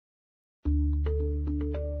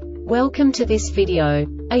Welcome to this video.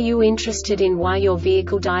 Are you interested in why your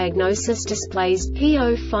vehicle diagnosis displays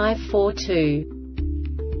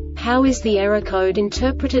P0542? How is the error code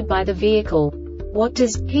interpreted by the vehicle? What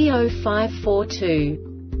does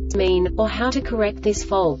P0542 mean, or how to correct this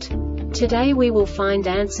fault? Today we will find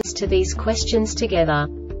answers to these questions together.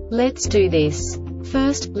 Let's do this.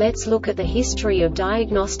 First, let's look at the history of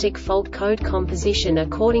diagnostic fault code composition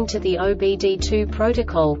according to the OBD2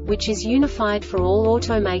 protocol, which is unified for all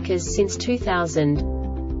automakers since 2000.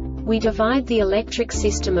 We divide the electric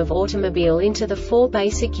system of automobile into the four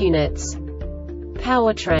basic units: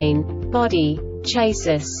 powertrain, body,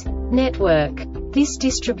 chassis, network. This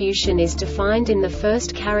distribution is defined in the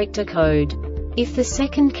first character code. If the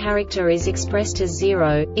second character is expressed as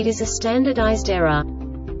 0, it is a standardized error.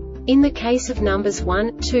 In the case of numbers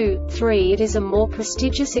 1, 2, 3, it is a more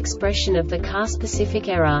prestigious expression of the car-specific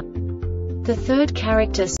error. The third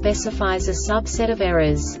character specifies a subset of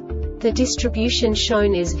errors. The distribution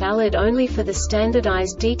shown is valid only for the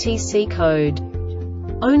standardized DTC code.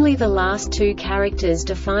 Only the last two characters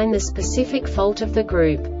define the specific fault of the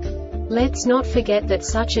group. Let's not forget that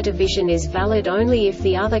such a division is valid only if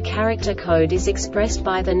the other character code is expressed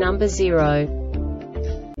by the number 0.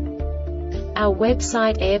 Our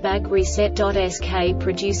website airbagreset.sk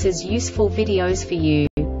produces useful videos for you.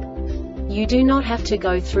 You do not have to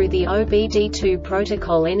go through the OBD2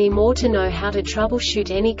 protocol anymore to know how to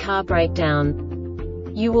troubleshoot any car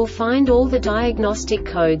breakdown. You will find all the diagnostic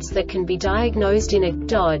codes that can be diagnosed in a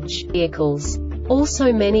Dodge vehicles.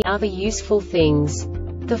 Also many other useful things.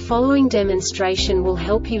 The following demonstration will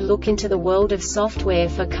help you look into the world of software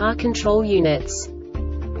for car control units.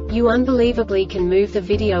 You unbelievably can move the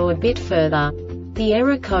video a bit further. The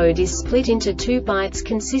error code is split into 2 bytes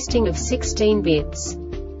consisting of 16 bits.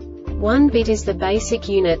 1 bit is the basic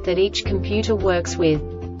unit that each computer works with.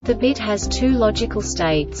 The bit has 2 logical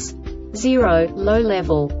states: 0, low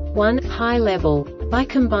level, 1, high level. By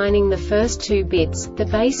combining the first 2 bits, the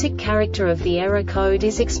basic character of the error code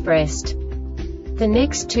is expressed. The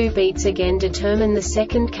next 2 beats again determine the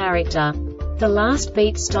second character. The last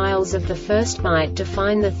beat styles of the first byte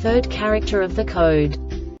define the third character of the code.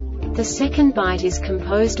 The second byte is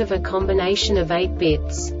composed of a combination of 8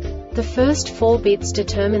 bits. The first 4 bits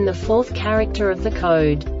determine the fourth character of the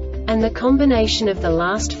code. And the combination of the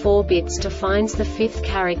last 4 bits defines the fifth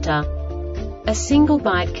character. A single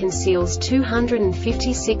byte conceals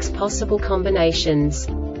 256 possible combinations.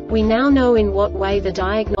 We now know in what way the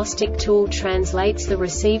diagnostic tool translates the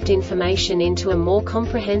received information into a more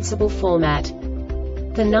comprehensible format.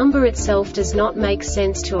 The number itself does not make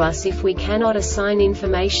sense to us if we cannot assign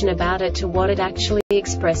information about it to what it actually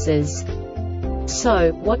expresses.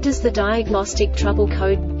 So, what does the Diagnostic Trouble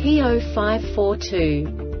Code P0542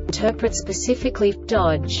 interpret specifically for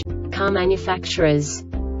Dodge car manufacturers?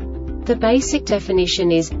 The basic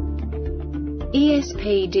definition is: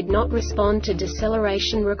 ESP did not respond to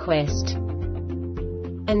deceleration request.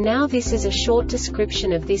 And now this is a short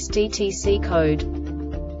description of this DTC code.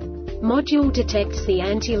 Module detects the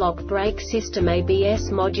Antilock Brake System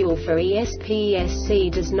ABS module for ESP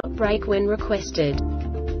does not brake when requested.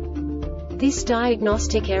 This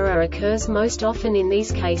diagnostic error occurs most often in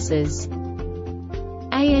these cases: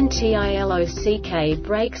 Antilock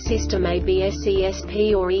Brake System ABS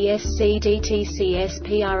ESP or ESC DTCS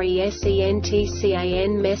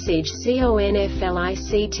PRESENTCAN message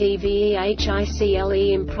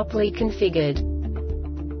CONFLICTVEHICLE improperly configured.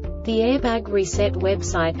 The Airbag Reset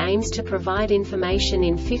website aims to provide information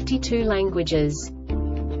in 52 languages.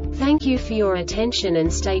 Thank you for your attention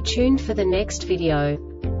and stay tuned for the next video.